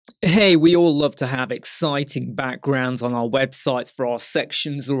Hey, we all love to have exciting backgrounds on our websites for our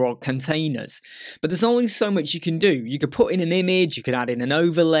sections or our containers, but there's only so much you can do. You could put in an image, you could add in an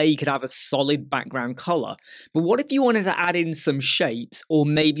overlay, you could have a solid background color. But what if you wanted to add in some shapes or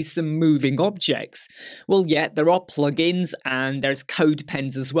maybe some moving objects? Well, yeah, there are plugins and there's code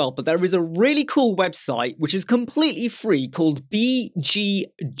pens as well, but there is a really cool website which is completely free called BGjar.com.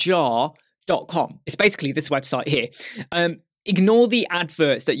 It's basically this website here. Ignore the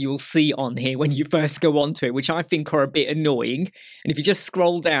adverts that you'll see on here when you first go onto it, which I think are a bit annoying. And if you just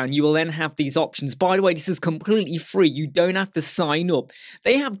scroll down, you will then have these options. By the way, this is completely free. You don't have to sign up.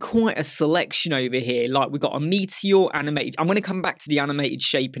 They have quite a selection over here. Like we've got a meteor animated. I'm going to come back to the animated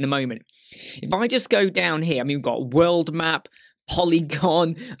shape in a moment. If I just go down here, I mean, we've got world map,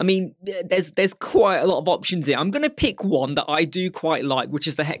 polygon. I mean, there's quite a lot of options here. I'm going to pick one that I do quite like, which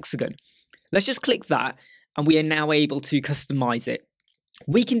is the hexagon. Let's just click that. And we are now able to customize it.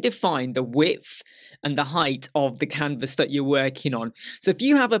 We can define the width and the height of the canvas that you're working on. So if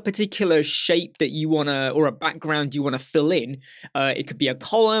you have a particular shape that you want to, or a background you want to fill in, it could be a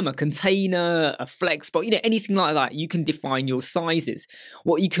column, a container, a flex box, anything like that, you can define your sizes.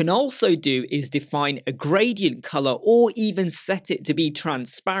 What you can also do is define a gradient color or even set it to be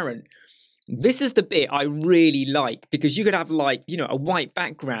transparent. This is the bit I really like because you could have like, a white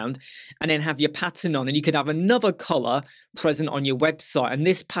background and then have your pattern on, and you could have another color present on your website, and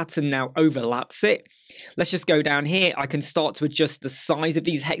this pattern now overlaps it. Let's just go down here. I can start to adjust the size of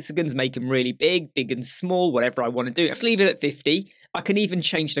these hexagons, make them really big, big and small, whatever I want to do. Let's leave it at 50. I can even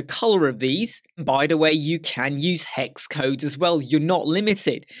change the color of these. By the way, you can use hex codes as well. You're not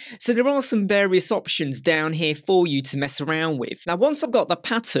limited. So there are some various options down here for you to mess around with. Now, once I've got the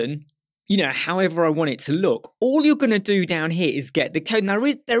pattern, however I want it to look, all you're going to do down here is get the code. Now,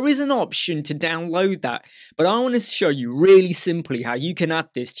 there is an option to download that, but I want to show you really simply how you can add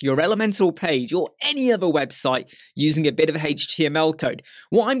this to your Elementor page or any other website using a bit of HTML code.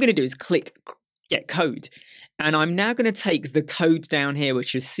 What I'm going to do is click Get Code. And I'm now going to take the code down here,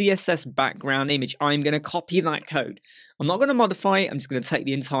 which is CSS background image. I'm going to copy that code. I'm not going to modify it. I'm just going to take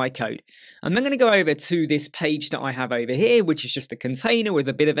the entire code. I'm then going to go over to this page that I have over here, which is just a container with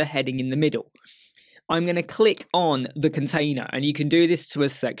a bit of a heading in the middle. I'm going to click on the container, and you can do this to a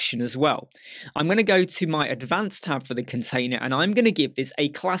section as well. I'm going to go to my advanced tab for the container, and I'm going to give this a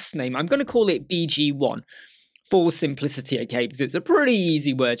class name. I'm going to call it BG1. For simplicity, okay, because it's a pretty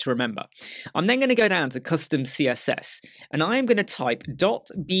easy word to remember. I'm then going to go down to custom CSS, and I'm going to type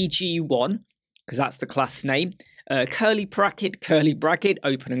 .bg1, because that's the class name, curly bracket,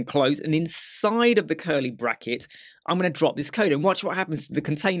 open and close, and inside of the curly bracket, I'm going to drop this code, and watch what happens to the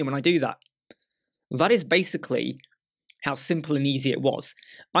container when I do that. Well, that is basically how simple and easy it was.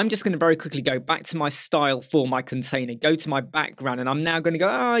 I'm just going to very quickly go back to my style for my container, go to my background, and I'm now going to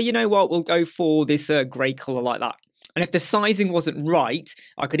go, you know what, we'll go for this grey colour like that. And if the sizing wasn't right,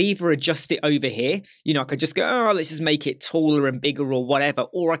 I could either adjust it over here, I could just go, let's just make it taller and bigger or whatever,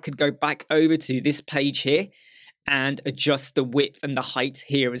 or I could go back over to this page here and adjust the width and the height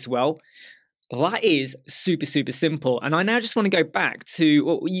here as well. That is super, super simple. And I now just want to go back to,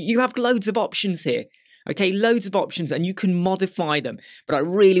 well, you have loads of options here. Okay, loads of options, and you can modify them. But I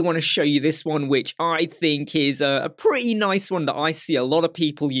really want to show you this one, which I think is a pretty nice one that I see a lot of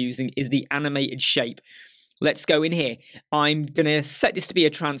people using, is the animated shape. Let's go in here. I'm going to set this to be a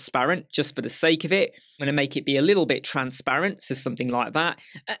transparent, just for the sake of it. I'm going to make it be a little bit transparent, so something like that.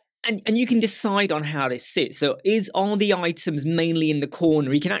 And you can decide on how this sits. So are the items mainly in the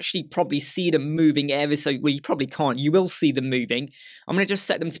corner? You can actually probably see them moving ever so, well, you probably can't. You will see them moving. I'm going to just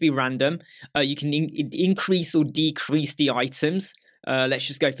set them to be random. You can increase or decrease the items. Let's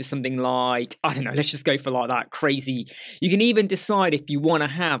just go for something like, I don't know, let's just go for like that crazy. You can even decide if you want to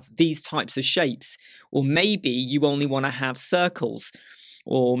have these types of shapes, or maybe you only want to have circles.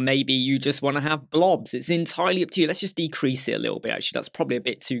 Or maybe you just want to have blobs. It's entirely up to you. Let's just decrease it a little bit, actually. That's probably a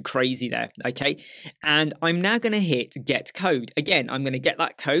bit too crazy there, okay? And I'm now going to hit Get Code. Again, I'm going to get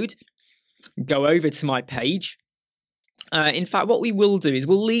that code, go over to my page. In fact, what we will do is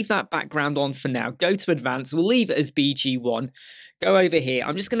we'll leave that background on for now. Go to Advanced. We'll leave it as BG1. Go over here.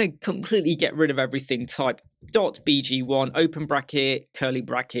 I'm just going to completely get rid of everything. Type .bg1, open bracket, curly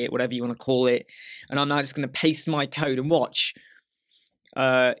bracket, whatever you want to call it. And I'm now just going to paste my code and watch.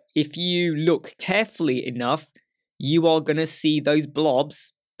 If you look carefully enough, you are going to see those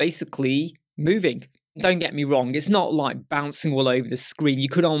blobs basically moving. Don't get me wrong, it's not like bouncing all over the screen. You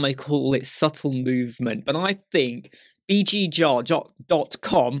could almost call it subtle movement, but I think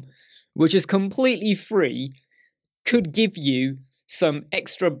BGjar.com, which is completely free, could give you some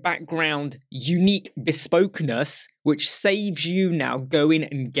extra background, unique bespokeness, which saves you now going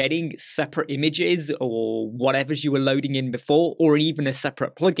and getting separate images or whatever's you were loading in before, or even a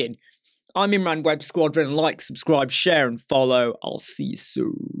separate plugin. I'm Imran, Web Squadron. Like, subscribe, share, and follow. I'll see you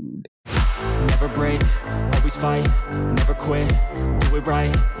soon. Never break, always fight, never quit, do it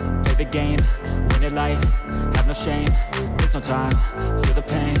right, play the game, win it life, have no shame, there's no time, feel the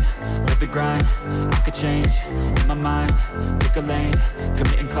pain, live the grind, I could change, in my mind, pick a lane,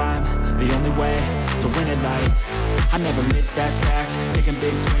 commit and climb, the only way to win it life, I never miss, that's fact, taking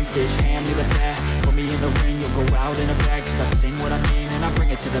big swings, bitch, hand me the bat, put me in the ring, you'll go out in a bag, cause I sing what I mean, and I bring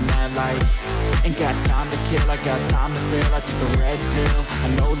it to the mad light, ain't got time to kill, I got time to feel, I take the red pill, I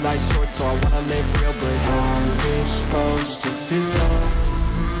know life's short, so I wanna live real, but how's it supposed to feel?